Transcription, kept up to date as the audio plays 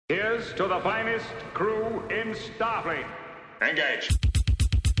Here's to the finest crew in Starfleet. Engage.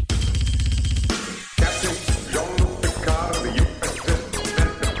 Captain Jean-Luc Picard of the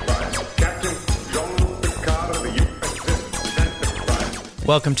USS Enterprise. Captain Jean-Luc Picard of the USS Enterprise.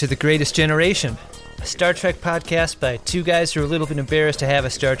 Welcome to The Greatest Generation, a Star Trek podcast by two guys who are a little bit embarrassed to have a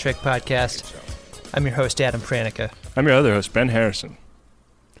Star Trek podcast. I'm your host, Adam Pranica. I'm your other host, Ben Harrison.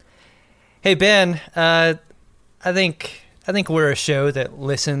 Hey, Ben, I think we're a show that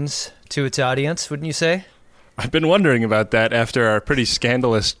listens to its audience, wouldn't you say? I've been wondering about that after our pretty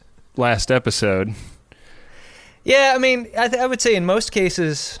scandalous last episode. Yeah, I mean, I would say in most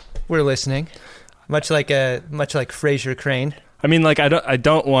cases we're listening, much like Fraser Crane. I mean, like, I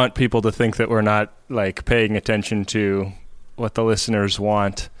don't want people to think that we're not, like, paying attention to what the listeners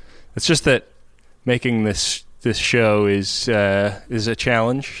want. It's just that making this show is a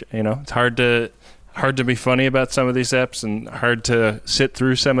challenge. You know, it's hard to be funny about some of these eps and hard to sit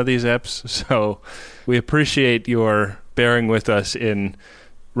through some of these eps. So we appreciate your bearing with us in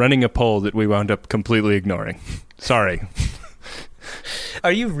running a poll that we wound up completely ignoring. Sorry.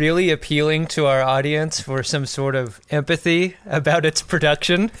 Are you really appealing to our audience for some sort of empathy about its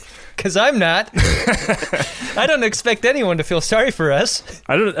production? Because I'm not. I don't expect anyone to feel sorry for us.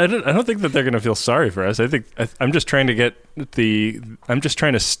 I don't think that they're going to feel sorry for us. I'm just trying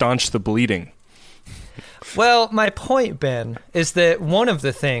to staunch the bleeding. Well, my point, Ben, is that one of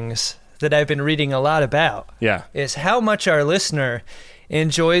the things that I've been reading a lot about is how much our listener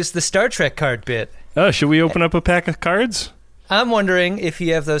enjoys the Star Trek card bit. Oh, should we open up a pack of cards? I'm wondering if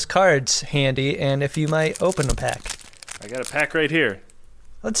you have those cards handy and if you might open a pack. I got a pack right here.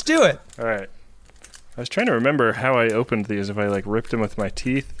 Let's do it. All right. I was trying to remember how I opened these, if I, like, ripped them with my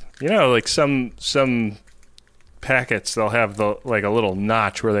teeth. You know, like, some packets, they'll have, a little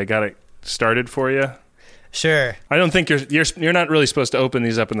notch where they got it started for you. Sure. I don't think you're not really supposed to open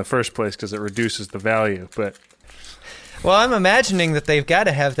these up in the first place because it reduces the value, but... Well, I'm imagining that they've got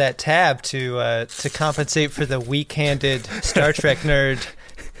to have that tab to compensate for the weak-handed Star Trek nerd,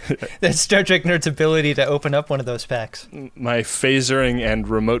 that Star Trek nerd's ability to open up one of those packs. My phasering and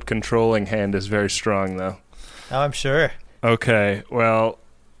remote controlling hand is very strong, though. Oh, I'm sure. Okay, well,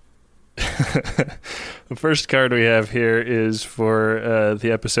 the first card we have here is for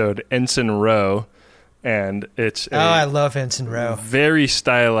the episode Ensign Ro, and it's I love Ensign Ro. Very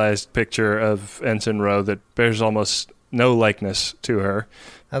stylized picture of Ensign Ro that bears almost no likeness to her.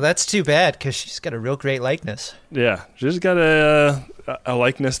 Oh, that's too bad, because she's got a real great likeness. Yeah, she's got a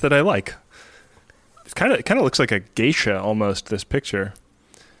likeness that I like. It kind of looks like a geisha almost, this picture.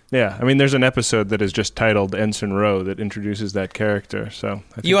 Yeah, I mean, there's an episode that is just titled Ensign Ro that introduces that character. So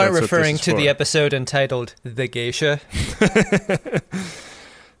I think you are referring to the episode entitled The Geisha?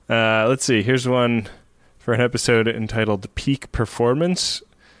 Let's see. Here's one for an episode entitled Peak Performance,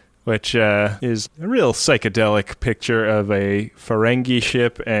 which is a real psychedelic picture of a Ferengi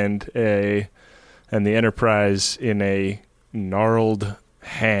ship and the Enterprise in a gnarled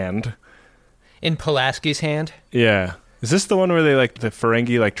hand. In Pulaski's hand? Yeah. Is this the one where the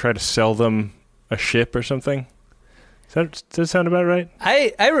Ferengi try to sell them a ship or something? Does that sound about right?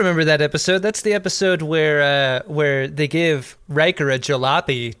 I remember that episode. That's the episode where they give Riker a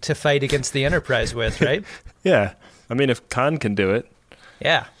jalopy to fight against the Enterprise with, right? Yeah. I mean, if Khan can do it.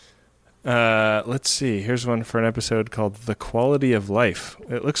 Yeah. Let's see. Here's one for an episode called The Quality of Life.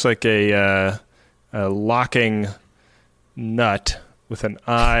 It looks like a locking nut with an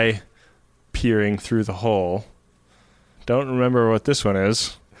eye peering through the hole. Don't remember what this one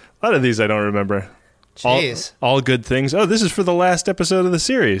is. A lot of these I don't remember. Jeez. All good things. Oh, this is for the last episode of the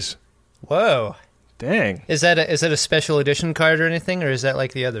series. Whoa. Dang. Is that a special edition card or anything, or is that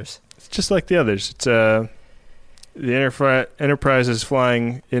like the others? It's just like the others. It's the Enterprise is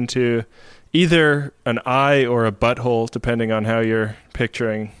flying into either an eye or a butthole, depending on how you're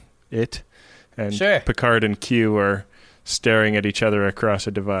picturing it. And sure. Picard and Q are staring at each other across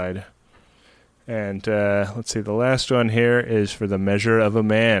a divide. And let's see, the last one here is for The Measure of a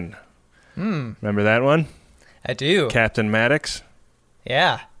Man. Remember that one? I do. Captain Maddox?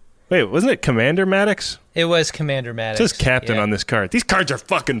 Yeah. Wait, wasn't it Commander Maddox? It was Commander Maddox. It says Captain on this card. These cards are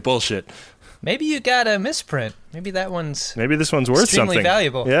fucking bullshit. Maybe you got a misprint. Maybe this one's worth extremely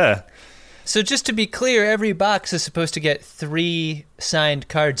valuable. Yeah. So just to be clear, every box is supposed to get 3 signed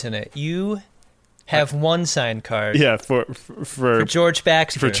cards in it. You have 1 signed card. Yeah, for George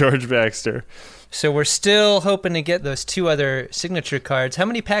Baxter. For George Baxter. So we're still hoping to get those 2 other signature cards. How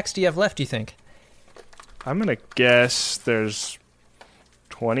many packs do you have left, do you think? I'm going to guess there's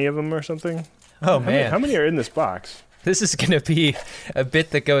 20 of them or something. Oh, man. How many are in this box? This is going to be a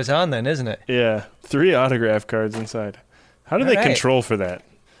bit that goes on then, isn't it? Yeah. 3 autograph cards inside. How do they control for that?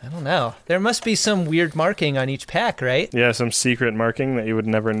 I don't know. There must be some weird marking on each pack, right? Yeah, some secret marking that you would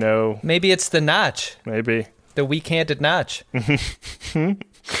never know. Maybe it's the notch. Maybe. The weak-handed notch.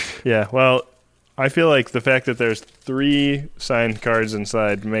 Yeah, well, I feel like the fact that there's 3 signed cards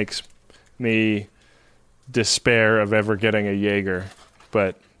inside makes me despair of ever getting a Jaeger,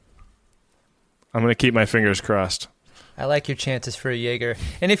 but I'm going to keep my fingers crossed. I like your chances for a Jaeger.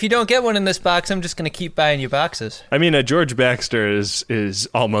 And if you don't get one in this box, I'm just going to keep buying you boxes. I mean, a George Baxter is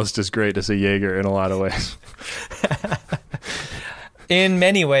almost as great as a Jaeger in a lot of ways. In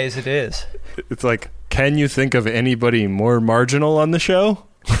many ways, it is. It's like, can you think of anybody more marginal on the show?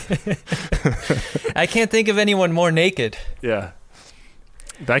 I can't think of anyone more naked. Yeah.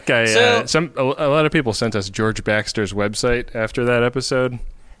 That guy, a lot of people sent us George Baxter's website after that episode.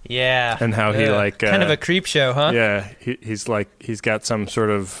 Yeah. And how he kind of a creep show, huh? Yeah, he's got some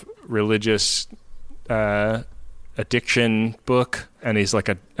sort of religious addiction book, and he's like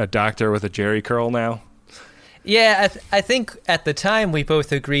a doctor with a jerry curl now. Yeah, I think at the time we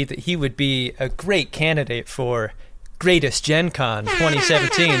both agreed that he would be a great candidate for Greatest Gen Con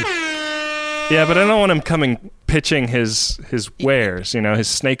 2017. Yeah, but I don't want him pitching his wares, his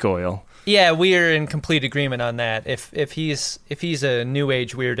snake oil. Yeah, we are in complete agreement on that. If he's a new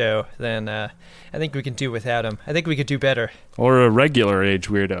age weirdo, then I think we can do without him. I think we could do better. Or a regular age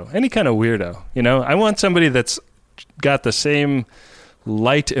weirdo, any kind of weirdo. I want somebody that's got the same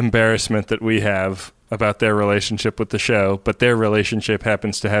light embarrassment that we have about their relationship with the show, but their relationship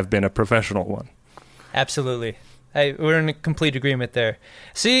happens to have been a professional one. Absolutely, we're in complete agreement there.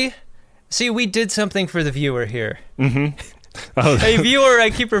 See, we did something for the viewer here. Mm-hmm. Oh. A viewer I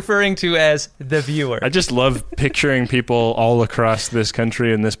keep referring to as the viewer. I just love picturing people all across this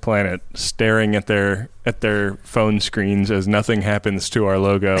country and this planet staring at their phone screens as nothing happens to our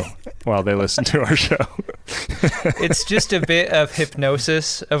logo while they listen to our show. It's just a bit of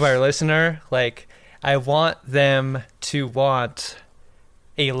hypnosis of our listener. Like, I want them to want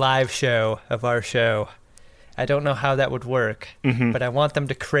a live show of our show. I don't know how that would work, but I want them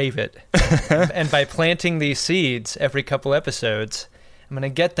to crave it. And by planting these seeds every couple episodes, I'm going to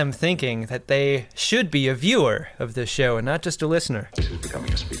get them thinking that they should be a viewer of this show and not just a listener. This is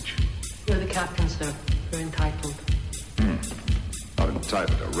becoming a speech. You're the captain, sir. You're entitled. Not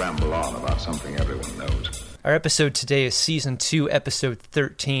entitled to ramble on about something everyone knows. Our episode today is Season 2, Episode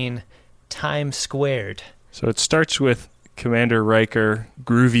 13, Time Squared. So it starts with Commander Riker,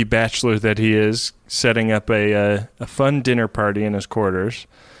 groovy bachelor that he is, setting up a fun dinner party in his quarters.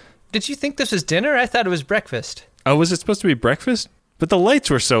 Did you think this was dinner? I thought it was breakfast. Oh, was it supposed to be breakfast? But the lights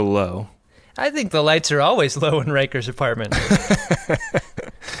were so low. I think the lights are always low in Riker's apartment. I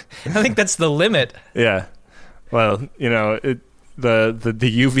think that's the limit. Yeah. Well, the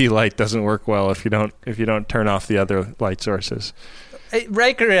UV light doesn't work well if you don't turn off the other light sources.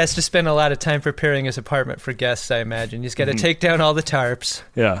 Riker has to spend a lot of time preparing his apartment for guests, I imagine. He's got to take down all the tarps.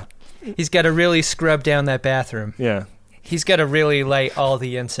 Yeah. He's got to really scrub down that bathroom. Yeah. He's got to really light all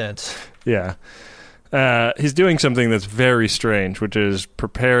the incense. Yeah. He's doing something that's very strange, which is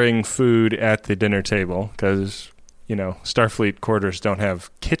preparing food at the dinner table because, Starfleet quarters don't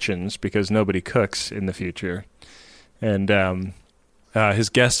have kitchens because nobody cooks in the future. And his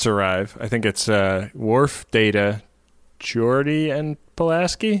guests arrive. I think it's Worf, Data, Geordi, and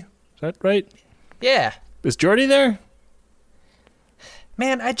Pulaski. Is that right? Yeah. Is Geordi there?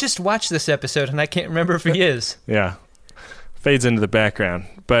 Man, I just watched this episode and I can't remember if he is. Yeah. Fades into the background.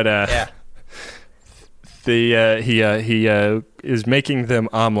 But yeah. He is making them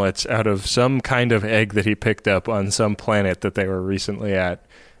omelets out of some kind of egg that he picked up on some planet that they were recently at.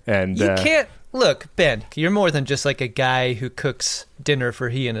 And you can't look, Ben, you're more than just like a guy who cooks dinner for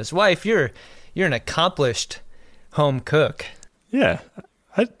he and his wife. You're an accomplished home cook. Yeah.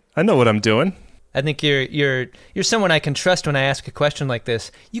 I know what I'm doing. I think you're someone I can trust when I ask a question like this.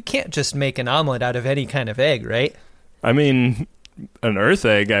 You can't just make an omelet out of any kind of egg, right? I mean, an Earth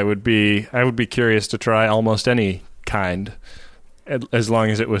egg, I would be curious to try almost any kind, as long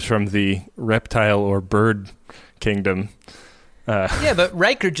as it was from the reptile or bird kingdom. Yeah, but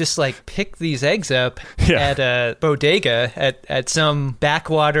Riker just picked these eggs up at a bodega at some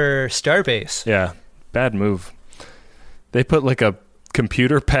backwater starbase. Yeah, bad move. They put a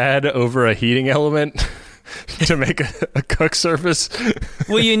computer pad over a heating element to make a cook surface.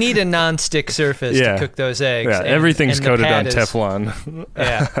 Well, you need a non-stick surface to cook those eggs. Yeah, everything's coated on Teflon.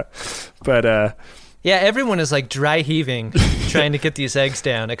 Yeah. But yeah, everyone is dry heaving trying to get these eggs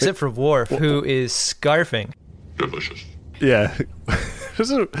down, except for Worf, who is scarfing. Delicious. Yeah. It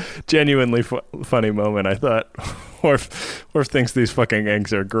was a genuinely funny moment, I thought. Worf thinks these fucking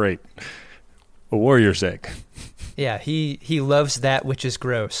eggs are great. A warrior's egg. Yeah, he loves that which is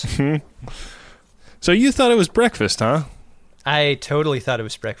gross. So you thought it was breakfast, huh? I totally thought it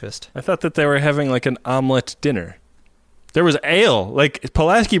was breakfast. I thought that they were having like an omelet dinner. There was ale. Like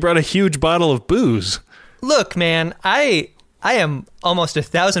Pulaski brought a huge bottle of booze. Look, man, I am almost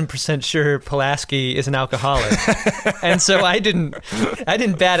 1,000% sure Pulaski is an alcoholic, and so I didn't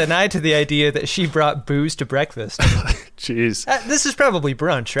bat an eye to the idea that she brought booze to breakfast. Jeez. This is probably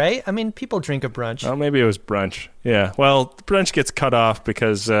brunch, right? I mean, people drink a brunch. Oh, maybe it was brunch. Yeah. Well, brunch gets cut off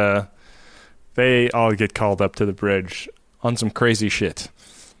because they all get called up to the bridge on some crazy shit,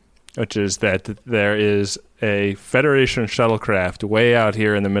 which is that there is a Federation shuttlecraft way out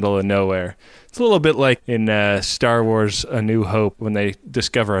here in the middle of nowhere. It's a little bit like in Star Wars A New Hope when they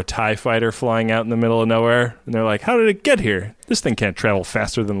discover a TIE fighter flying out in the middle of nowhere, and they're like, how did it get here? This thing can't travel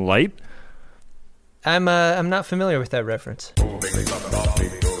faster than light. I'm not familiar with that reference.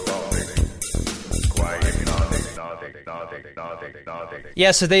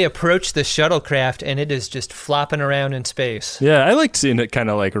 Yeah, so they approach the shuttlecraft, and it is just flopping around in space. Yeah, I like seeing it kind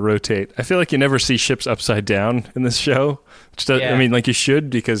of like rotate. I feel like you never see ships upside down in this show. I mean, like you should,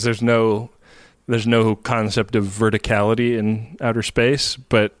 because there's no concept of verticality in outer space.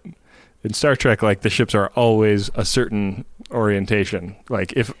 But in Star Trek, like the ships are always a certain orientation.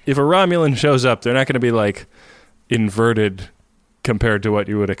 Like if a Romulan shows up, they're not going to be like inverted compared to what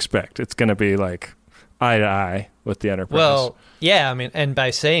you would expect. It's going to be like eye to eye with the Enterprise. Well, yeah, I mean, and by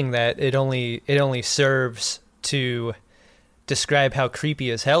saying that, it only serves to describe how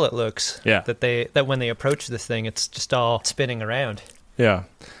creepy as hell it looks. Yeah. That when they approach this thing, it's just all spinning around. Yeah.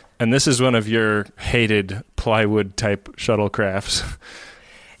 And this is one of your hated plywood type shuttlecrafts.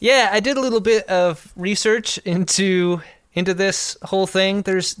 Yeah, I did a little bit of research into this whole thing.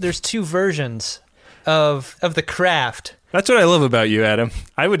 There's two versions of the craft. That's what I love about you, Adam.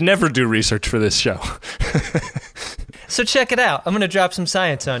 I would never do research for this show. So check it out. I'm going to drop some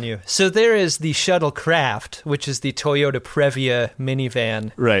science on you. So there is the shuttlecraft, which is the Toyota Previa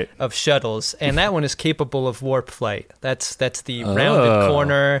minivan of shuttles, and that one is capable of warp flight. That's the rounded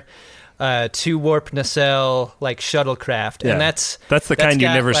corner, 2-warp nacelle like shuttlecraft, and that's the kind you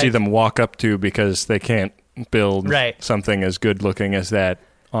never see them walk up to because they can't build something as good looking as that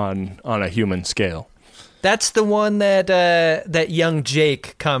on a human scale. That's the one that young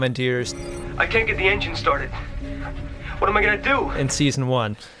Jake commandeers. I can't get the engine started. What am I gonna do? In season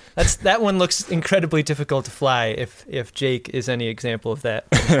 1. That one looks incredibly difficult to fly if Jake is any example of that.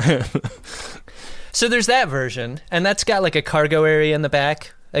 So there's that version, and that's got like a cargo area in the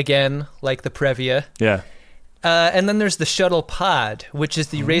back, again, like the Previa. Yeah. And then there's the shuttle pod, which is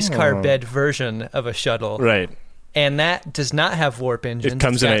the race car bed version of a shuttle. Right. And that does not have warp engines. It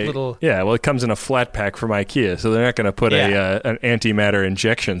comes it comes in a flat pack from IKEA, so they're not going to put an antimatter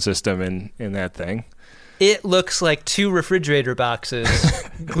injection system in that thing. It looks like 2 refrigerator boxes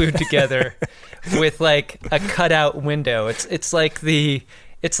glued together with like a cutout window. It's like the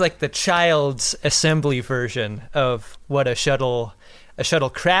child's assembly version of what a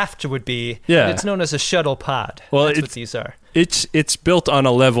shuttlecraft would be. Yeah. It's known as a shuttle pod. Well, that's what these are. It's built on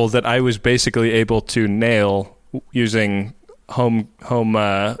a level that I was basically able to nail using home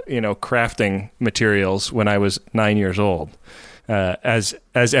crafting materials when I was 9 years old, as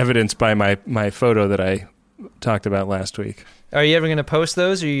evidenced by my photo that I talked about last week. Are you ever going to post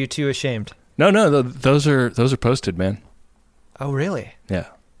those, or are you too ashamed? No, those are posted, man. Oh, really? Yeah.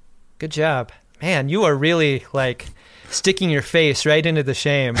 Good job, man. You are really like sticking your face right into the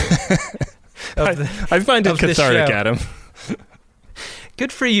shame. I find it cathartic, Adam.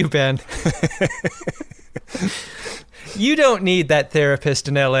 Good for you, Ben. You don't need that therapist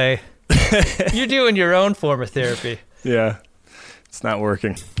in LA. You're doing your own form of therapy. Yeah. It's not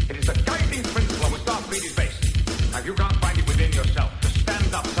working. It is the guiding principle of Starfleet is based. If you can't find it within yourself to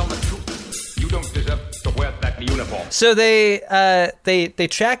stand up, tell the truth. You don't deserve to wear that uniform. So they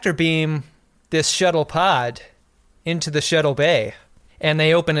tractor beam this shuttle pod into the shuttle bay, and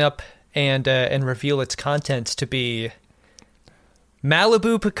they open up and reveal its contents to be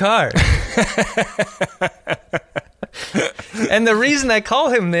Malibu Picard. And the reason I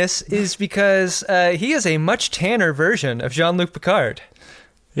call him this is because he is a much tanner version of Jean-Luc Picard.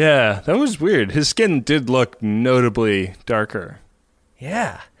 Yeah, that was weird. His skin did look notably darker.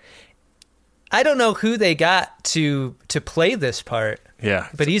 Yeah. I don't know who they got to play this part. Yeah.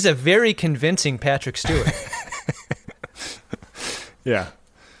 But he's a very convincing Patrick Stewart. Yeah.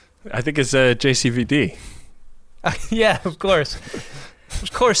 I think it's JCVD. Yeah, of course.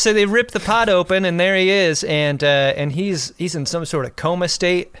 Of course. So they rip the pod open, and there he is, and he's in some sort of coma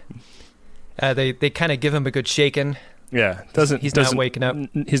state. They kind of give him a good shaking. Yeah, he's not waking up.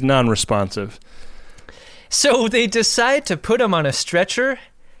 He's non-responsive. So they decide to put him on a stretcher,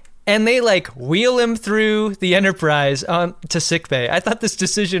 and they like wheel him through the Enterprise on to sickbay. I thought this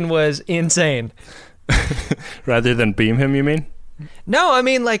decision was insane. Rather than beam him, you mean? No, I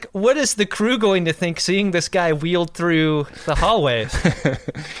mean, like, what is the crew going to think seeing this guy wheeled through the hallways?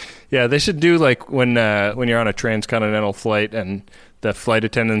 Yeah, they should do like when you're on a transcontinental flight and the flight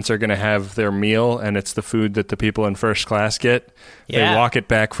attendants are going to have their meal and it's the food that the people in first class get. Yeah. They walk it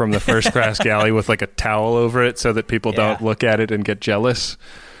back from the first class galley with like a towel over it so that people don't look at it and get jealous.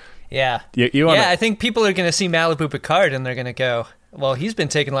 Yeah. You wanna... Yeah, I think people are going to see Malibu Picard and they're going to go, well, he's been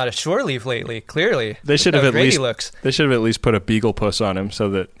taking a lot of shore leave lately, clearly. They should have Look at how great least he looks. They should have at least put a beagle puss on him so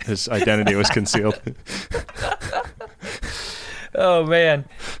that his identity was concealed. Oh, man.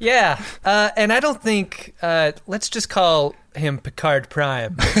 Yeah. And I don't think, let's just call him Picard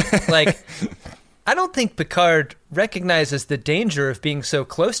Prime. Like, I don't think Picard recognizes the danger of being so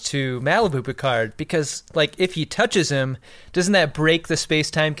close to Malibu Picard because, like, if he touches him, doesn't that break the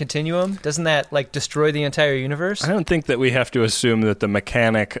space-time continuum? Doesn't that, like, destroy the entire universe? I don't think that we have to assume that the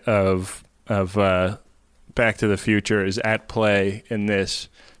mechanic of Back to the Future is at play in this.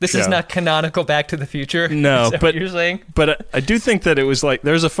 This is not canonical Back to the Future? No, is that what you're saying? But I do think that it was like,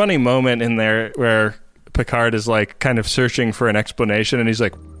 there's a funny moment in there where Picard is like kind of searching for an explanation and he's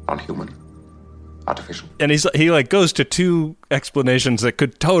like, Non-human. Artificial. and he like goes to two explanations that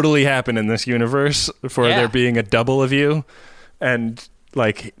could totally happen in this universe for there being a double of you. And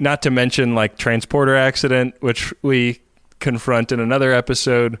like, not to mention like transporter accident, which we confront in another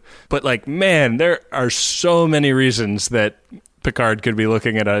episode. But like, man, there are so many reasons that Picard could be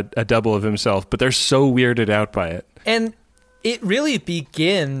looking at a double of himself, but they're so weirded out by it. And it really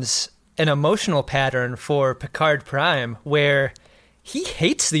begins an emotional pattern for Picard Prime where he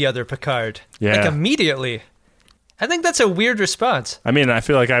hates the other Picard. Yeah. Like, immediately. I think that's a weird response. I mean, I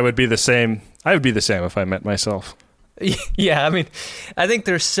feel like I would be the same. I would be the same if I met myself. Yeah, I mean, I think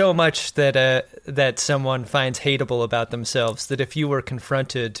there's so much that someone finds hateable about themselves that if you were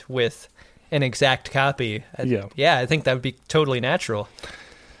confronted with an exact copy, I think that would be totally natural.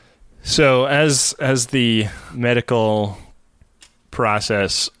 So as the medical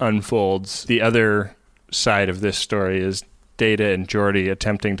process unfolds, the other side of this story is Data and Geordi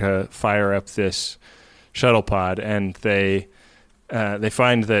attempting to fire up this shuttle pod, and they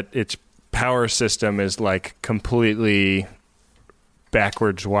find that its power system is like completely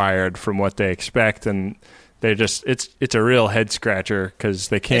backwards wired from what they expect, and they just it's a real head scratcher because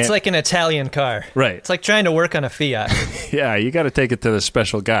they can't. It's like an Italian car, right? It's like trying to work on a Fiat. Yeah, you got to take it to the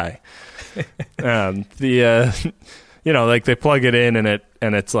special guy. Like they plug it in and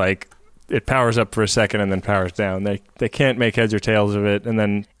it's like it powers up for a second and then powers down. They can't make heads or tails of it, and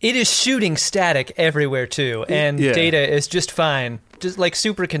then it is shooting static everywhere too, and Data is just fine, just like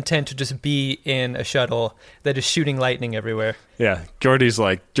super content to just be in a shuttle that is shooting lightning everywhere. Yeah,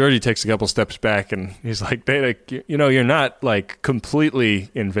 Geordi takes a couple steps back and he's like, Data, you're not like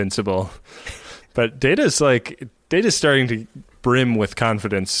completely invincible, but Data's starting to brim with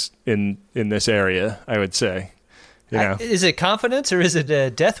confidence in this area, I would say. Is it confidence or is it a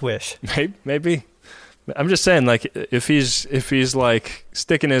death wish? Maybe. I'm just saying, like, if he's like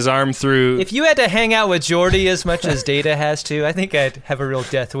sticking his arm through. If you had to hang out with Geordi as much as Data has to, I think I'd have a real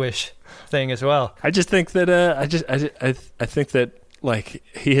death wish thing as well. I just think that I think that like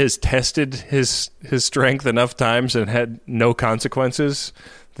he has tested his strength enough times and had no consequences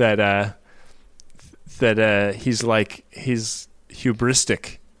that he's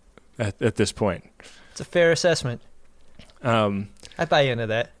hubristic at this point. It's a fair assessment. I buy into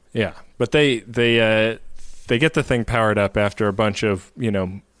that. Yeah, but they get the thing powered up after a bunch of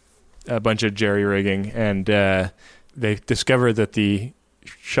jerry rigging, and they discover that the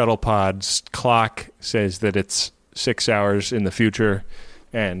shuttle pod's clock says that it's 6 hours in the future,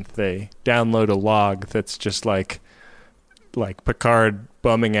 and they download a log that's just like Picard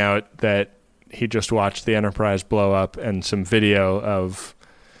bumming out that he just watched the Enterprise blow up, and some video of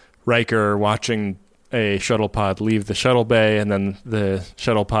Riker watching a shuttle pod leave the shuttle bay, and then the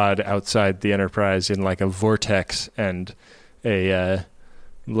shuttle pod outside the Enterprise in like a vortex, and a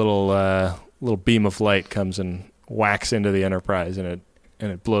little beam of light comes and whacks into the Enterprise, and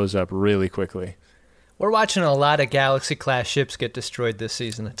it blows up really quickly. We're watching a lot of Galaxy class ships get destroyed this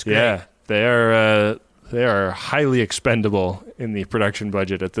season. It's great. Yeah, they are highly expendable in the production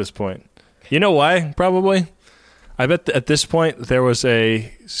budget at this point. You know why? Probably. I bet at this point there was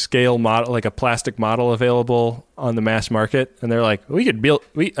a scale model, like a plastic model, available on the mass market, and they're like, we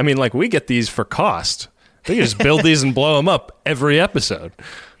get these for cost. We can just build these and blow them up every episode.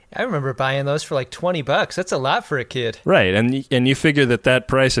 I remember buying those for like $20. That's a lot for a kid. Right, and you figure that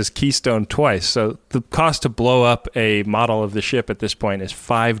price is Keystone twice. So the cost to blow up a model of the ship at this point is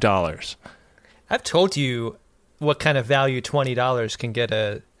 $5. I've told you what kind of value $20 can get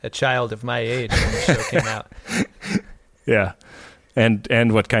a child of my age when the show came out. Yeah,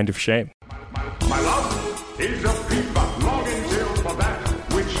 and what kind of shame. My love is a fever longing till for that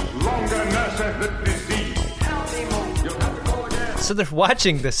which longer nurseth the disease. You'll have to go again. So they're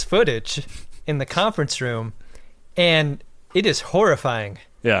watching this footage in the conference room, and it is horrifying.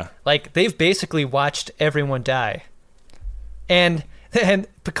 Yeah. Like, they've basically watched everyone die. And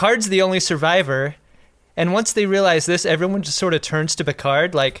Picard's the only survivor. And once they realize this, everyone just sort of turns to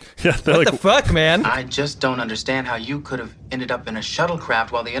Picard like, Yeah, what like, the fuck, man? I just don't understand how you could have ended up in a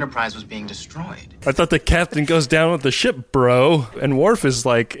shuttlecraft while the Enterprise was being destroyed. I thought the captain goes down with the ship, bro. And Worf is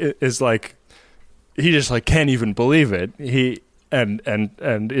like, he just like can't even believe it. He and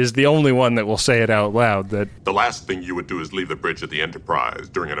is the only one that will say it out loud that The last thing you would do is leave the bridge at the Enterprise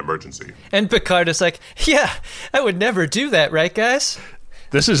during an emergency. And Picard is like, yeah, I would never do that, right, guys?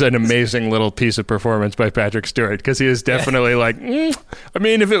 this is an amazing little piece of performance by Patrick Stewart, because he is definitely like, I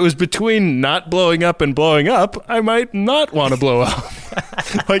mean, if it was between not blowing up and blowing up, I might not want to blow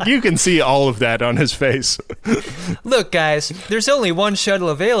up. Like, you can see all of that on his face. Look, guys, there's only one shuttle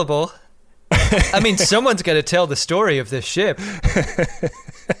available. I mean, someone's got to tell the story of this ship.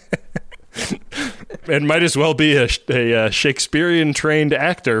 It might as well be a Shakespearean-trained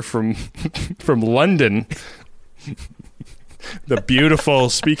actor from London. The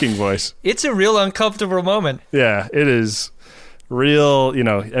beautiful speaking voice. It's a real uncomfortable moment. Yeah, it is real,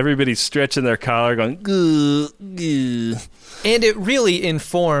 everybody's stretching their collar going, goo, goo. And it really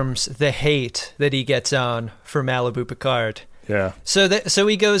informs the hate that he gets on for Malibu Picard. Yeah. So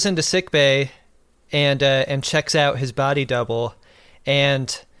he goes into sickbay and checks out his body double,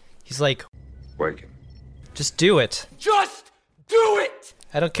 and he's like, Wake him. just do it. Just do it!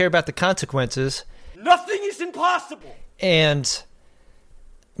 I don't care about the consequences. Nothing is impossible! And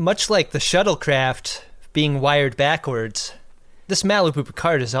much like the shuttlecraft being wired backwards, this Malibu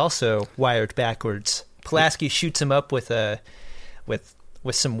Picard is also wired backwards. Pulaski shoots him up with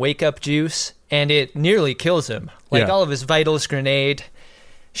some wake-up juice, and it nearly kills him. Like, all of his vitals grenade.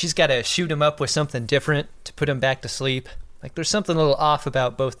 She's got to shoot him up with something different to put him back to sleep. Like, there's something a little off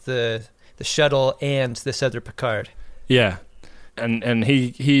about both the shuttle and this other Picard. Yeah. And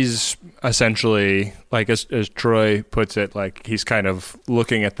he's essentially, like, as Troy puts it, like, he's kind of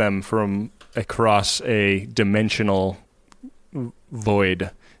looking at them from across a dimensional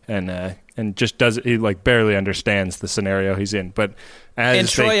void, and just he like barely understands the scenario he's in. But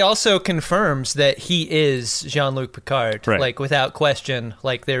Troy also confirms that he is Jean-Luc Picard, right. Like, without question.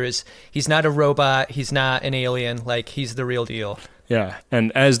 Like, he's not a robot, he's not an alien, like, he's the real deal. Yeah,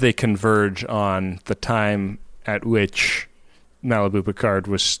 and as they converge on the time at which Malibu Picard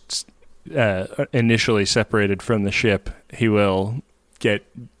was initially separated from the ship, he will get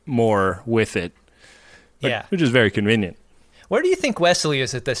more with it. Yeah. Which is very convenient. Where do you think Wesley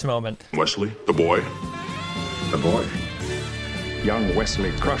is at this moment? Wesley, the boy. The boy. Young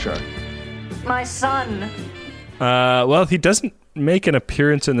Wesley Crusher. My son. Well, he doesn't make an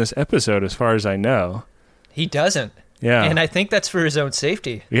appearance in this episode, as far as I know. He doesn't. Yeah. And I think that's for his own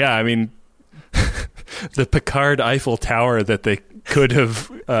safety. Yeah, I mean, the Picard Eiffel Tower that they could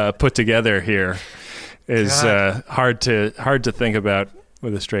have put together here is hard to think about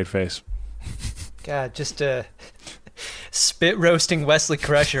with a straight face. God, just spit roasting Wesley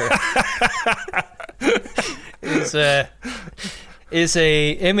Crusher is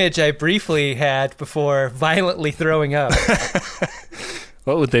a image I briefly had before violently throwing up.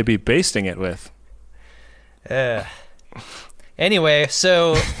 What would they be basting it with? Anyway,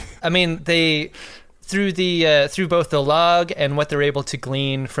 so I mean, they through both the log and what they're able to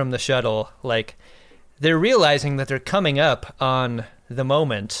glean from the shuttle, like, they're realizing that they're coming up on the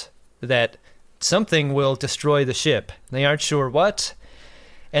moment that something will destroy the ship. They aren't sure what,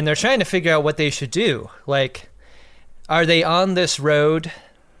 and they're trying to figure out what they should do. Like, are they on this road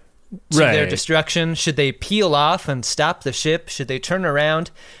to their destruction? Should they peel off and stop the ship? Should they turn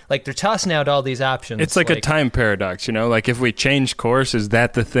around? Like, they're tossing out all these options. It's like a time paradox, Like, if we change course, is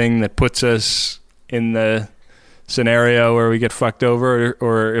that the thing that puts us in the scenario where we get fucked over?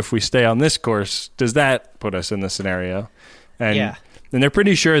 Or if we stay on this course, does that put us in the scenario? And they're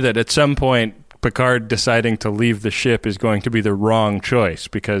pretty sure that at some point, Picard deciding to leave the ship is going to be the wrong choice,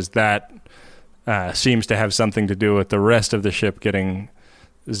 because that seems to have something to do with the rest of the ship getting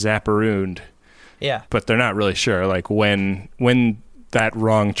zapparooned. Yeah. But they're not really sure, like, when that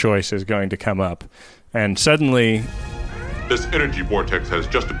wrong choice is going to come up. And suddenly This energy vortex has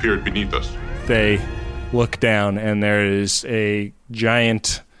just appeared beneath us. They look down, and there is a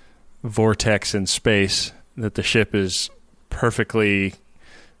giant vortex in space that the ship is perfectly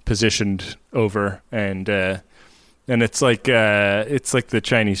positioned over, and it's like the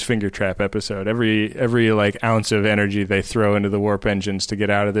Chinese finger trap episode. Every like ounce of energy they throw into the warp engines to get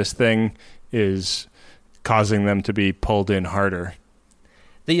out of this thing is causing them to be pulled in harder.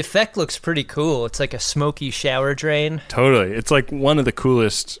 The effect looks pretty cool. It's like a smoky shower drain. Totally. It's like one of the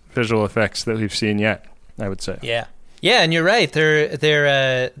coolest visual effects that we've seen yet, I would say. Yeah. Yeah, and you're right.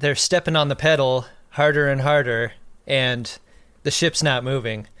 They're stepping on the pedal harder and harder, and the ship's not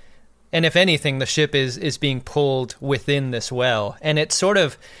moving. And if anything, the ship is being pulled within this well. And it's sort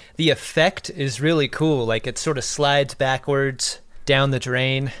of, the effect is really cool. Like, it sort of slides backwards down the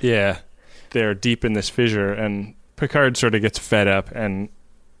drain. Yeah. They're deep in this fissure, and Picard sort of gets fed up, and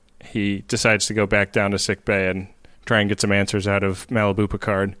he decides to go back down to sickbay and try and get some answers out of Malibu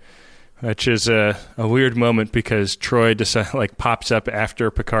Picard, which is a weird moment because Troy pops up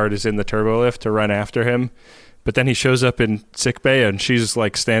after Picard is in the turbo lift to run after him, but then he shows up in sickbay and she's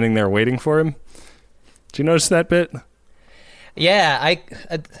like standing there waiting for him. Did you notice that bit? Yeah,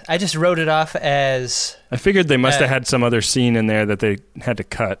 I just wrote it off as... I figured they must have had some other scene in there that they had to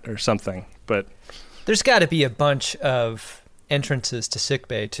cut or something, but... There's got to be a bunch of entrances to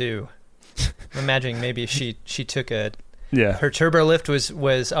sickbay too. I'm imagining maybe she took her turbo lift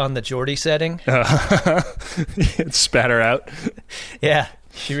was on the Geordie setting. It spat her out. Yeah,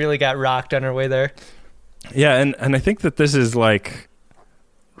 she really got rocked on her way there. Yeah, and I think that this is like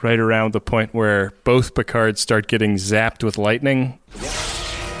right around the point where both Picards start getting zapped with lightning.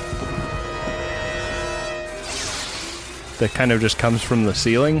 That kind of just comes from the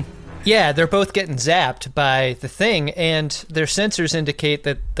ceiling. Yeah, they're both getting zapped by the thing, and their sensors indicate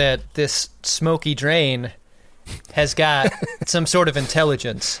that this smoky drain has got some sort of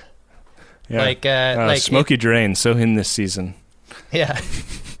intelligence. Yeah. Like smoky drain, so in this season. Yeah.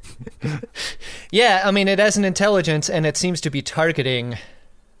 Yeah, I mean, it has an intelligence, and it seems to be targeting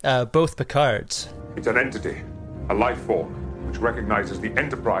both Picards. It's an entity, a life form, which recognizes the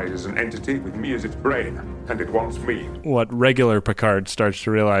Enterprise as an entity with me as its brain, and it wants me. What regular Picard starts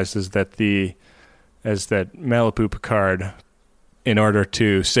to realize is that Malibu Picard, in order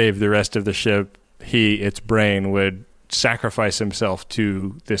to save the rest of the ship, its brain, would sacrifice himself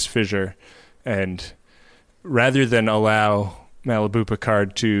to this fissure, and rather than allow Malibu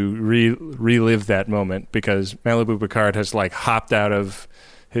Picard to relive that moment, because Malibu Picard has like hopped out of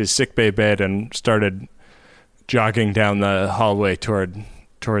his sickbay bed and started jogging down the hallway toward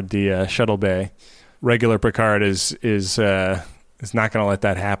the shuttle bay. Regular Picard is not going to let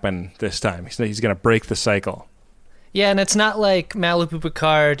that happen this time. He's going to break the cycle. Yeah, and it's not like Malibu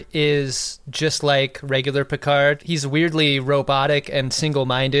Picard is just like regular Picard. He's weirdly robotic and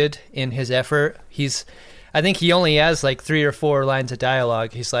single-minded in his effort. I think he only has like 3 or 4 lines of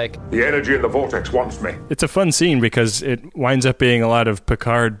dialogue. He's like, the energy in the vortex wants me. It's a fun scene because it winds up being a lot of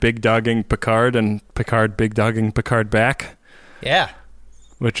Picard big-dogging Picard and Picard big-dogging Picard back. Yeah.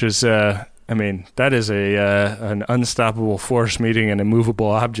 Which is, that is an unstoppable force meeting an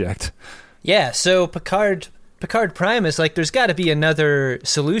immovable object. Yeah, so Picard Prime is like, there's got to be another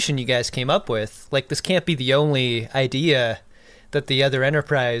solution you guys came up with. Like, this can't be the only idea that the other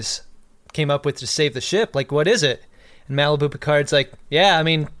Enterprise came up with to save the ship. Like, what is it? And Malibu Picard's like, yeah, I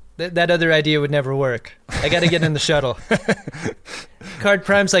mean, that other idea would never work. I got to get in the shuttle. Picard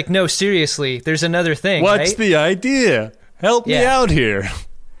Prime's like, no, seriously, there's another thing, What's right? the idea? Help me out here.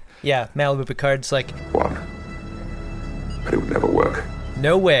 Yeah, Malibu Picard's like, One. But it would never work.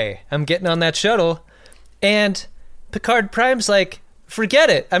 no way. I'm getting on that shuttle. And Picard Prime's like, forget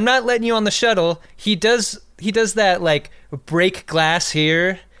it. I'm not letting you on the shuttle. He does that, like, break glass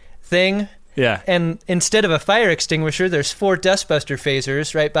here thing. Yeah. And instead of a fire extinguisher, there's 4 dustbuster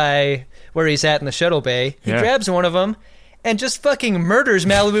phasers right by where he's at in the shuttle bay. He grabs one of them and just fucking murders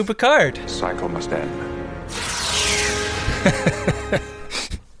Malibu Picard. The cycle must end.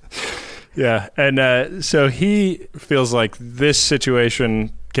 Yeah, and so he feels like this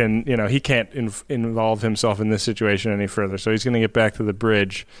situation he can't involve himself in this situation any further. So he's going to get back to the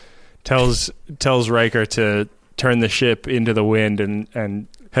bridge, tells Riker to turn the ship into the wind and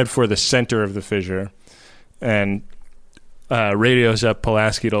head for the center of the fissure, and radios up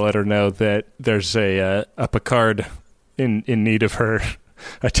Pulaski to let her know that there's a Picard in need of her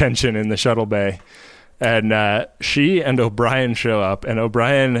attention in the shuttle bay. And she and O'Brien show up, and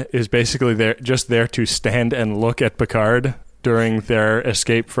O'Brien is basically there to stand and look at Picard during their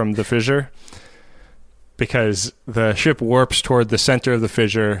escape from the fissure, because the ship warps toward the center of the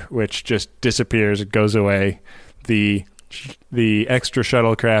fissure, which just disappears, it goes away. The the extra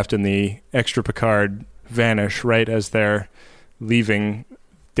shuttlecraft and the extra Picard vanish right as they're leaving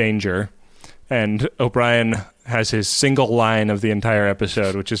danger. And O'Brien has his single line of the entire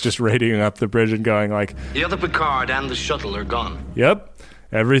episode, which is just radioing up the bridge and going like, the other Picard and the shuttle are gone. Yep,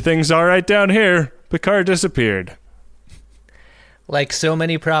 everything's all right down here. Picard disappeared. Like so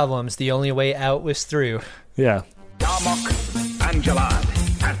many problems, the only way out was through. Yeah. Darmok,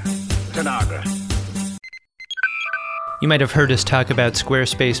 Angelad, and Tanagra. You might have heard us talk about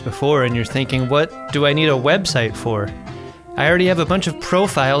Squarespace before, and you're thinking, what do I need a website for? I already have a bunch of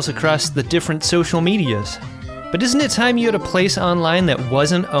profiles across the different social medias. But isn't it time you had a place online that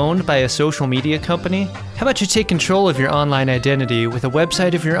wasn't owned by a social media company? How about you take control of your online identity with a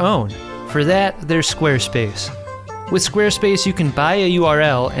website of your own? For that, there's Squarespace. With Squarespace, you can buy a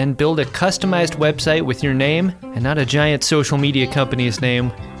URL and build a customized website with your name and not a giant social media company's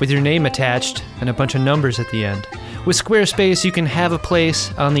name with your name attached and a bunch of numbers at the end. With Squarespace, you can have a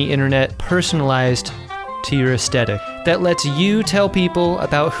place on the internet personalized to your aesthetic that lets you tell people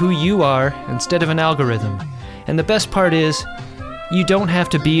about who you are instead of an algorithm. And the best part is, you don't have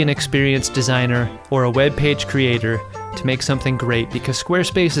to be an experienced designer or a web page creator to make something great, because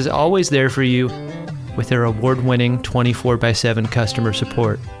Squarespace is always there for you with their award-winning 24/7 customer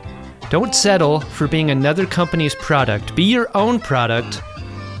support. Don't settle for being another company's product. Be your own product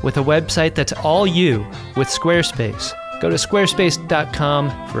with a website that's all you with Squarespace. Go to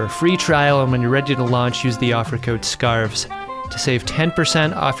squarespace.com for a free trial, and when you're ready to launch, use the offer code SCARVES to save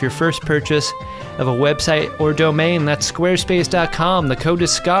 10% off your first purchase of a website or domain. That's squarespace.com. The code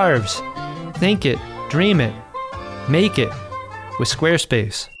is SCARVES. Think it, dream it, make it with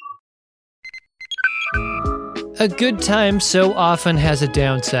Squarespace. A good time so often has a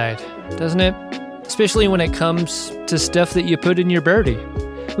downside, doesn't it? Especially when it comes to stuff that you put in your birdie.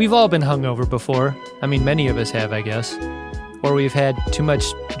 We've all been hungover before. I mean, many of us have, I guess. Or we've had too much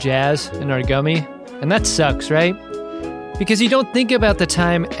jazz in our gummy. And that sucks, right? Because you don't think about the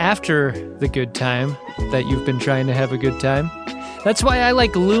time after the good time that you've been trying to have a good time. That's why I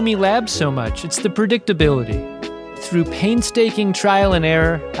like Lumi Labs so much. It's the predictability. Through painstaking trial and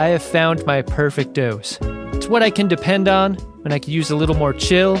error, I have found my perfect dose. It's what I can depend on when I could use a little more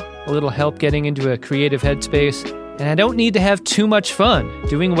chill, a little help getting into a creative headspace, and I don't need to have too much fun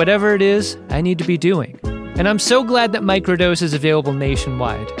doing whatever it is I need to be doing. And I'm so glad that Microdose is available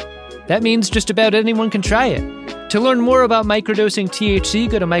nationwide. That means just about anyone can try it. To learn more about microdosing THC,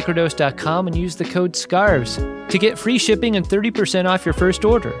 go to microdose.com and use the code SCARVES to get free shipping and 30% off your first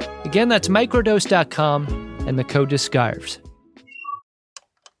order. Again, that's microdose.com and the code is SCARVES.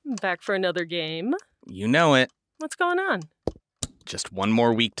 Back for another game. You know it. What's going on? Just one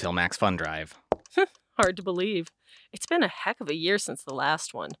more week till Max Fun Drive. Hard to believe. It's been a heck of a year since the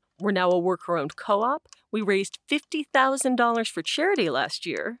last one. We're now a worker-owned co-op. We raised $50,000 for charity last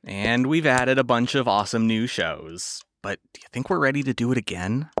year. And we've added a bunch of awesome new shows. But do you think we're ready to do it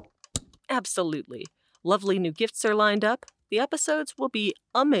again? Absolutely. Lovely new gifts are lined up. The episodes will be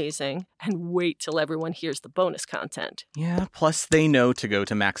amazing. And wait till everyone hears the bonus content. Yeah, plus they know to go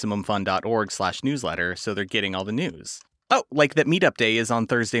to MaximumFun.org/newsletter, so they're getting all the news. Oh, like that meetup day is on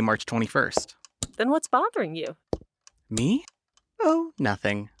Thursday, March 21st. Then what's bothering you? Me? Oh,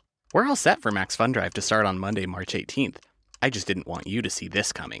 nothing. We're all set for Max Fun Drive to start on Monday, March 18th. I just didn't want you to see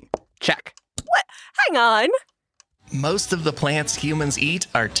this coming. Check. What? Hang on. Most of the plants humans eat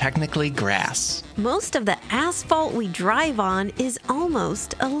are technically grass. Most of the asphalt we drive on is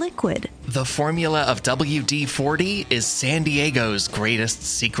almost a liquid. The formula of WD-40 is San Diego's greatest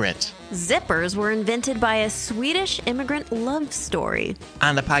secret. Zippers were invented by a Swedish immigrant love story.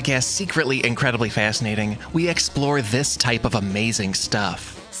 On the podcast Secretly Incredibly Fascinating, we explore this type of amazing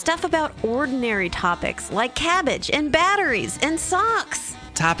stuff. Stuff about ordinary topics like cabbage and batteries and socks.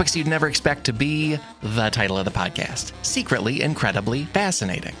 Topics you'd never expect to be the title of the podcast. Secretly Incredibly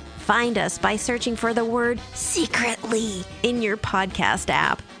Fascinating. Find us by searching for the word secretly in your podcast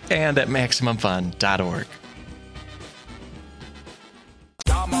app. And at MaximumFun.org.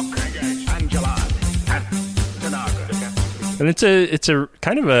 And it's a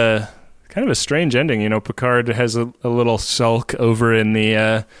kind of a strange ending. You know, Picard has a little sulk over in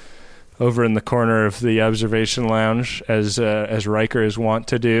the corner of the observation lounge, as Riker is wont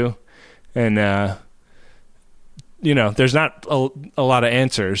to do, and you know, there's not a lot of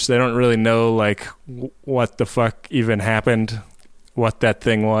answers. They don't really know like what the fuck even happened, what that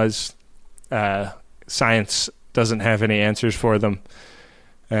thing was. Science doesn't have any answers for them,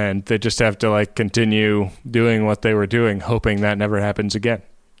 and they just have to like continue doing what they were doing, hoping that never happens again.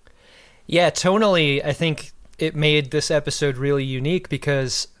 Yeah, tonally, I think it made this episode really unique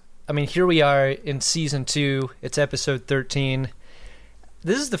because I mean, here we are in season 2. It's episode 13.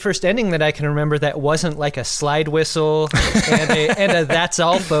 This is the first ending that I can remember that wasn't like a slide whistle and a that's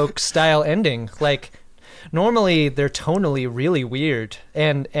all folks style ending. Like, normally they're tonally really weird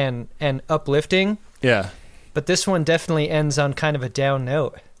and uplifting. Yeah. But this one definitely ends on kind of a down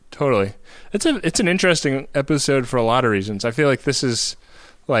note. Totally. It's an interesting episode for a lot of reasons. I feel like this is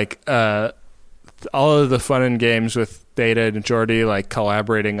like all of the fun and games with Data and Geordi like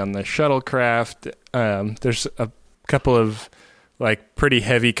collaborating on the shuttlecraft. There's a couple of like pretty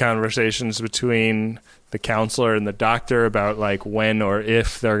heavy conversations between the counselor and the doctor about like when or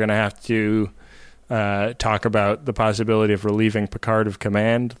if they're going to have to talk about the possibility of relieving Picard of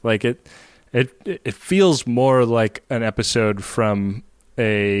command. Like it feels more like an episode from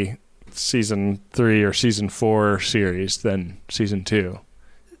a season 3 or season 4 series than season 2.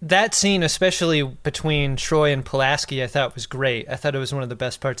 That scene, especially between Troy and Pulaski, I thought was great. I thought it was one of the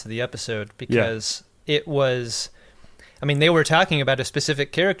best parts of the episode because it was, I mean, they were talking about a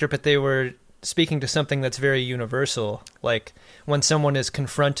specific character, but they were speaking to something that's very universal. Like when someone is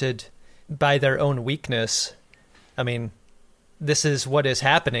confronted by their own weakness, I mean, this is what is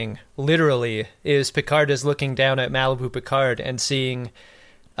happening, literally, is Picard is looking down at Malibu Picard and seeing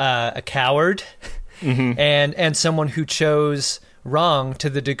a coward and someone who chose wrong to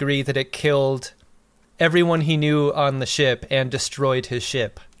the degree that it killed everyone he knew on the ship and destroyed his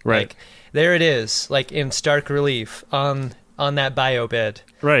ship. Right. Like, there it is, like in stark relief on that bio bed.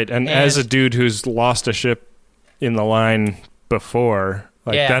 Right, and as a dude who's lost a ship in the line before,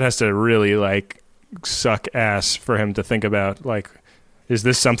 like that has to really like suck ass for him to think about, like, is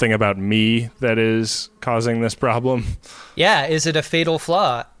this something about me that is causing this problem? Yeah, is it a fatal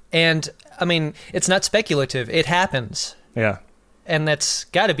flaw? And I mean, it's not speculative, it happens. Yeah. And that's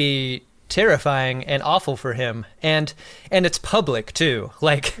got to be terrifying and awful for him. And it's public too.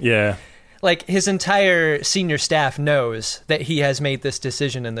 Like, yeah. Like his entire senior staff knows that he has made this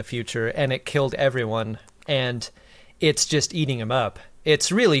decision in the future and it killed everyone and it's just eating him up.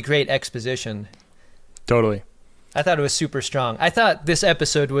 It's really great exposition. Totally. I thought it was super strong. I thought this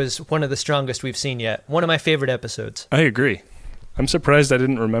episode was one of the strongest we've seen yet. One of my favorite episodes. I agree. I'm surprised I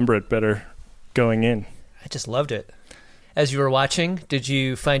didn't remember it better going in. I just loved it. As you were watching, did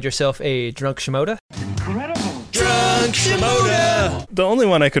you find yourself a drunk Shimoda? Incredible. Drunk Shimoda! The only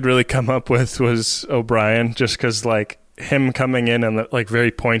one I could really come up with was O'Brien, just because, like, him coming in and, like, very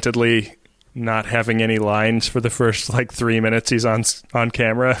pointedly not having any lines for the first like 3 minutes he's on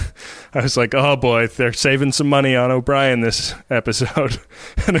camera. I was like, oh boy, they're saving some money on O'Brien this episode.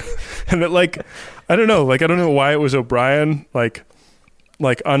 and it, like, I don't know why it was O'Brien. Like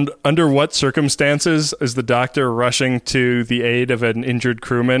under what circumstances is the doctor rushing to the aid of an injured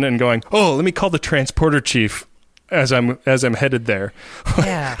crewman and going, oh, let me call the transporter chief as I'm headed there.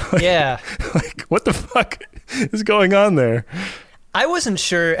 Yeah. Like, what the fuck is going on there? I wasn't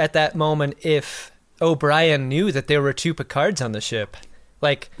sure at that moment if O'Brien knew that there were 2 Picards on the ship.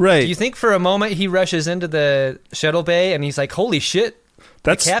 Like, right. Do you think for a moment he rushes into the shuttle bay and he's like, holy shit,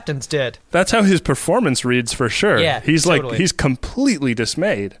 the captain's dead? That's how his performance reads for sure. Yeah, he's totally. Like, he's completely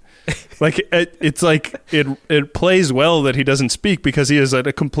dismayed. Like, it's like, it plays well that he doesn't speak because he is at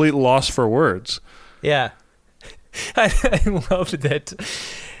a complete loss for words. Yeah. I loved that.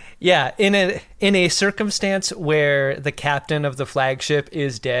 Yeah, in a circumstance where the captain of the flagship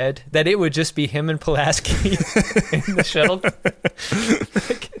is dead, that it would just be him and Pulaski in the shuttle.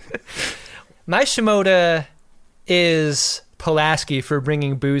 My Shimoda is Pulaski for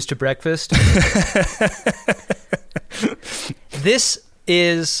bringing booze to breakfast. This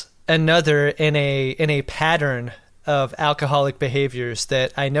is another in a pattern of alcoholic behaviors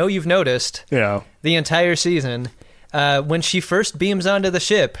that I know you've noticed the entire season. When she first beams onto the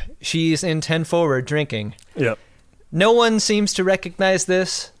ship, she's in 10 forward drinking. Yep. No one seems to recognize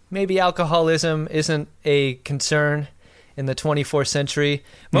this. Maybe alcoholism isn't a concern in the 24th century,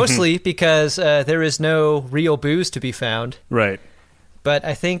 mostly because there is no real booze to be found. Right. But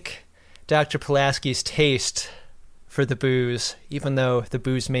I think Dr. Pulaski's taste for the booze, even though the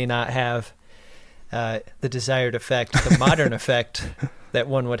booze may not have the desired effect, the modern effect that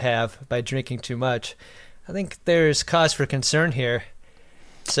one would have by drinking too much, I think there's cause for concern here.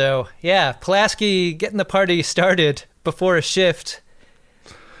 So, yeah, Pulaski getting the party started before a shift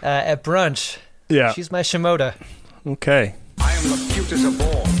at brunch. Yeah. She's my Shimoda. Okay. I am the cutest of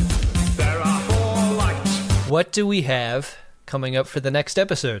all. There are 4 lights. What do we have coming up for the next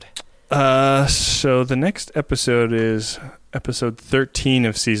episode? So the next episode is episode 13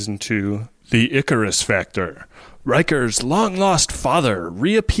 of season 2, The Icarus Factor. Riker's long-lost father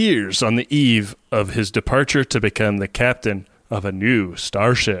reappears on the eve of his departure to become the captain of a new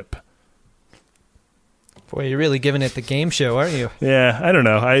starship. Boy, you're really giving it the game show, aren't you? Yeah, I don't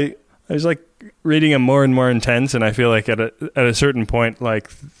know. I was like reading them more and more intense, and I feel like at a certain point, like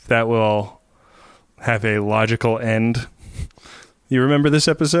that will have a logical end. You remember this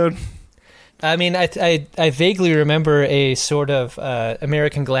episode? I mean, I vaguely remember a sort of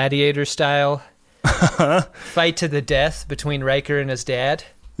American Gladiator style fight to the death between Riker and his dad.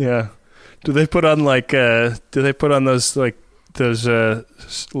 Yeah. Do they put on like those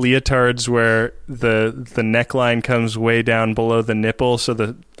leotards where the neckline comes way down below the nipple, so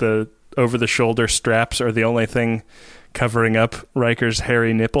the over the shoulder straps are the only thing covering up Riker's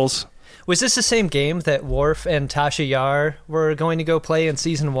hairy nipples? Was this the same game that Worf and Tasha Yar were going to go play in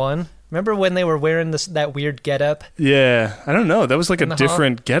season 1? Remember when they were wearing that weird getup? Yeah, I don't know. That was like a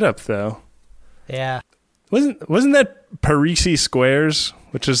different getup though. Yeah. Wasn't that Parisi Squares,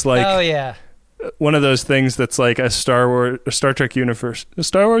 which is like one of those things that's like a Star Trek universe, a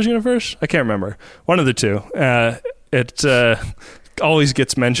Star Wars universe? I can't remember. One of the two. It always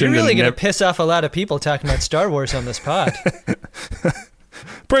gets mentioned. You're really going to piss off a lot of people talking about Star Wars on this pod.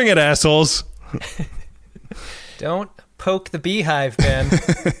 Bring it, assholes. Don't poke the beehive, Ben.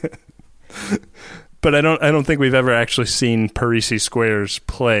 But I don't think we've ever actually seen Parisi Squares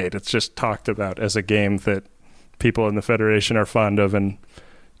played. It's just talked about as a game that people in the Federation are fond of and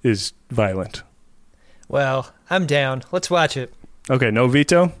is violent. Well, I'm down. Let's watch it. Okay, no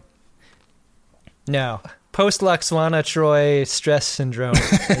veto? No. Post-Laxwana Troy stress syndrome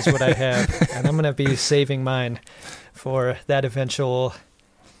is what I have, and I'm going to be saving mine for that eventual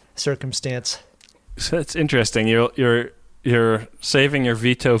circumstance. So it's interesting. You're saving your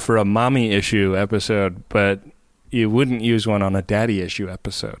veto for a mommy issue episode, but you wouldn't use one on a daddy issue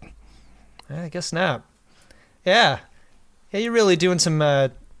episode. I guess not. Yeah, you're really doing some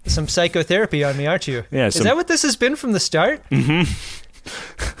psychotherapy on me, aren't you? Yeah. Is that what this has been from the start? Mm-hmm.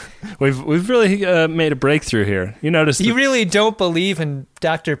 We've really made a breakthrough here. You notice you really don't believe in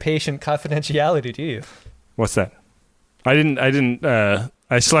doctor-patient confidentiality, do you? What's that? I didn't.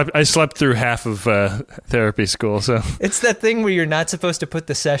 I slept through half of therapy school, so it's that thing where you're not supposed to put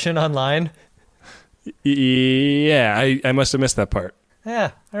the session online. Yeah, I must have missed that part.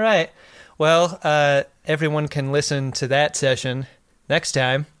 Yeah. All right. Well, everyone can listen to that session next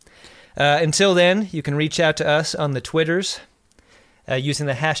time. Until then, you can reach out to us on the Twitters using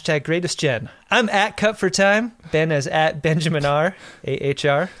the hashtag GreatestGen. I'm at Cut for Time. Ben is at Benjamin R.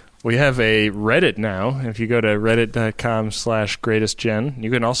 AHR. We have a Reddit now. If you go to reddit.com/greatestgen, you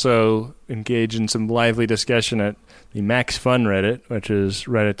can also engage in some lively discussion at the Max Fun Reddit, which is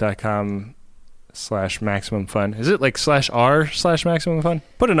reddit.com/maximumfun. Is it like /r/maximumfun?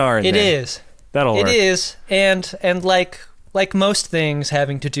 Put an R in there. It is. That'll work. It is. And like most things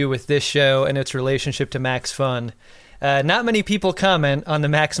having to do with this show and its relationship to Max Fun, not many people comment on the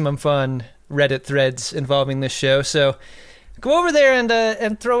Maximum Fun Reddit threads involving this show, so go over there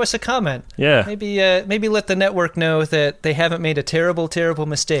and throw us a comment. Yeah. Maybe let the network know that they haven't made a terrible, terrible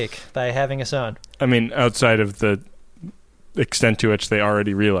mistake by having us on. I mean, outside of the extent to which they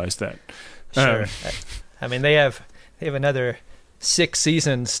already realized that. Sure. I mean, they have another 6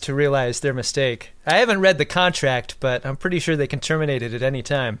 seasons to realize their mistake. I haven't read the contract, but I'm pretty sure they can terminate it at any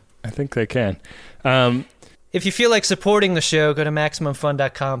time. I think they can. If you feel like supporting the show, go to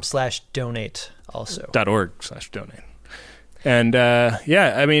MaximumFun.com/donate also. .org/donate. And,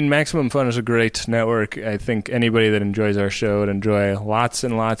 I mean, Maximum Fun is a great network. I think anybody that enjoys our show would enjoy lots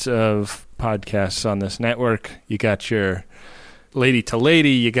and lots of podcasts on this network. You got your Lady to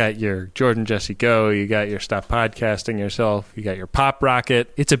Lady, you got your Jordan Jesse Go, you got your Stop Podcasting Yourself, you got your Pop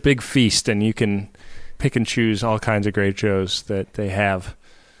Rocket. It's a big feast, and you can pick and choose all kinds of great shows that they have.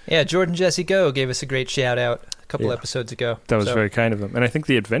 Yeah, Jordan Jesse Go gave us a great shout-out a couple episodes ago. That was very kind of them. And I think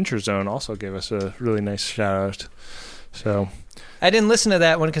the Adventure Zone also gave us a really nice shout-out. So I didn't listen to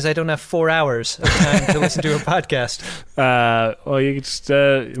that one because I don't have 4 hours of time to listen to a podcast. Well, you just,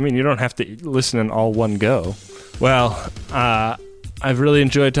 you don't have to listen in all one go. Well, I've really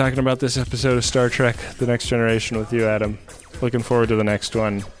enjoyed talking about this episode of Star Trek: The Next Generation with you, Adam. Looking forward to the next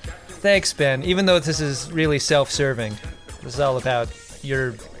one. Thanks, Ben. Even though this is really self-serving, this is all about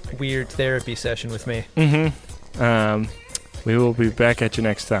your weird therapy session with me. Mm-hmm. We will be back at you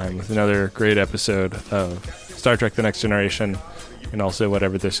next time with another great episode of Star Trek: The Next Generation, and also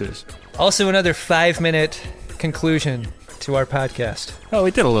whatever this is. Also another 5-minute conclusion to our podcast. Oh,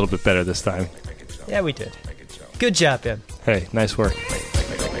 we did a little bit better this time. Yeah, we did. Good job, Ben. Hey, nice work.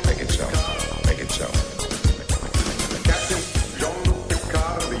 Make it so. Make it so. Captain Jean-Luc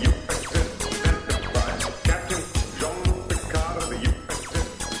Picard of the USS Enterprise. Captain Jean-Luc Picard of the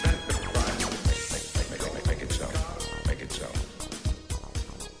USS Enterprise. Make it so. Make it so.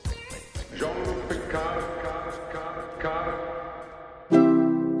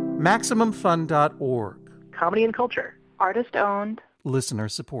 MaximumFun.org. Comedy and culture. Artist owned. Listener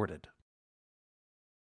supported.